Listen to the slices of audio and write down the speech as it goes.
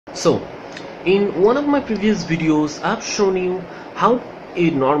So, in one of my previous videos, I've shown you how a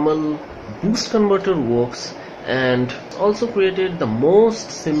normal boost converter works and also created the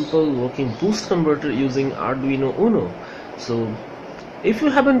most simple working boost converter using Arduino Uno. So, if you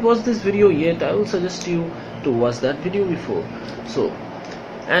haven't watched this video yet, I will suggest you to watch that video before. So,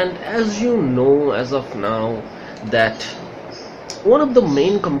 and as you know as of now that one of the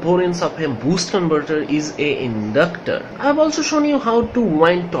main components of a boost converter is a inductor. I have also shown you how to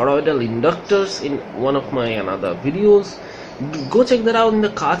wind toroidal inductors in one of my another videos. Go check that out in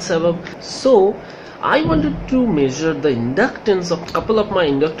the cards above. So I wanted to measure the inductance of a couple of my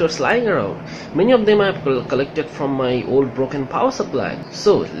inductors lying around. Many of them I have collected from my old broken power supply.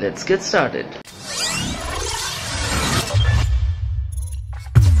 So let's get started.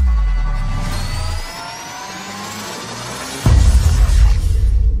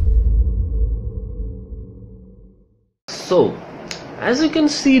 So, as you can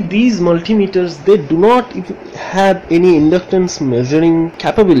see, these multimeters, they do not have any inductance measuring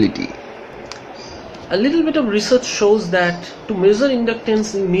capability. A little bit of research shows that to measure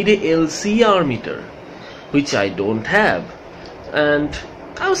inductance you need a LCR meter, which I don't have. And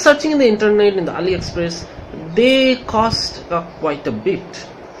I was searching in the internet, in the AliExpress. They cost quite a bit.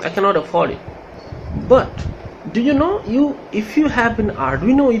 I cannot afford it. But do you know, if you have an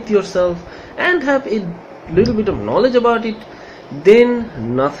Arduino with yourself and have a little bit of knowledge about it,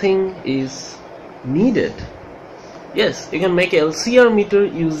 then nothing is needed. Yes, you can make a LCR meter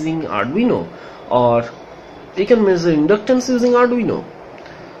using Arduino, or you can measure inductance using Arduino.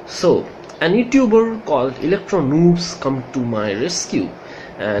 So an YouTuber called Electro Noobs come to my rescue,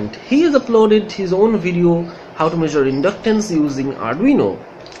 and he has uploaded his own video how to measure inductance using Arduino.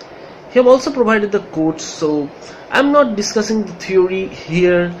 He have also provided the code, so I'm not discussing the theory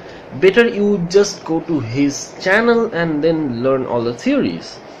here. Better you just go to his channel and then learn all the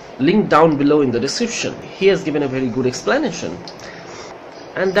theories. Link down below in the description. He has given a very good explanation,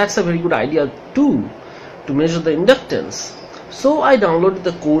 and that's a very good idea too, to measure the inductance. So I downloaded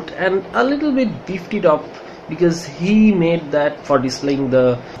the code and a little bit beefed it up, because he made that for displaying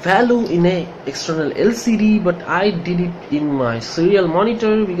the value in a external LCD, but I did it in my serial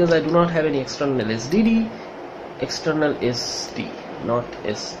monitor because I do not have any external SDD. External SD, not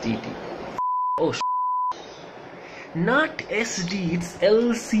SDD. Oh, not SD, it's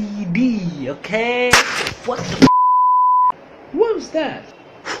LCD, okay? What the what was that?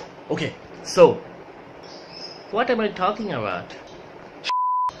 Okay, so what am I talking about?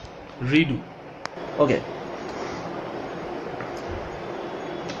 Redo. Okay,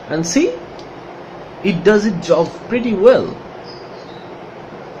 and see, it does its job pretty well.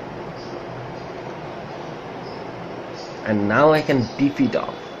 And now I can beef it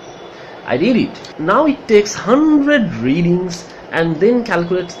up. I did it. Now it takes 100 readings and then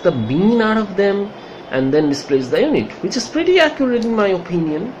calculates the mean out of them and then displays the unit, which is pretty accurate in my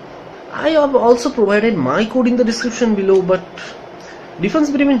opinion. I have also provided my code in the description below, but difference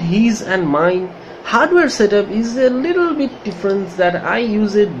between his and mine hardware setup is a little bit different, that I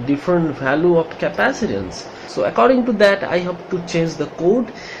use a different value of capacitance. So according to that, I have to change the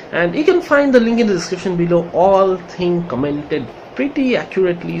code, and you can find the link in the description below. All things commented pretty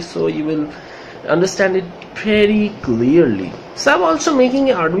accurately, so you will understand it pretty clearly. So I'm also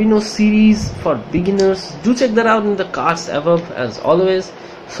making an Arduino series for beginners. Do check that out in the cards above as always.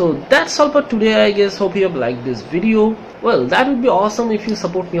 So that's all for today, I guess. Hope you have liked this video. Well, that would be awesome if you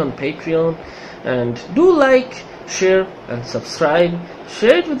support me on Patreon, and do like, share and subscribe.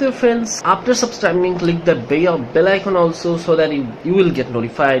 Share it with your friends. After subscribing, click that bell icon also, so that you will get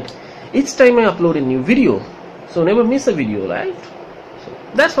notified each time I upload a new video, so never miss a video, right? So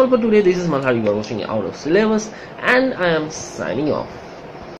that's all for today. This is Malhar. You are watching Out of Syllabus, and I am signing off.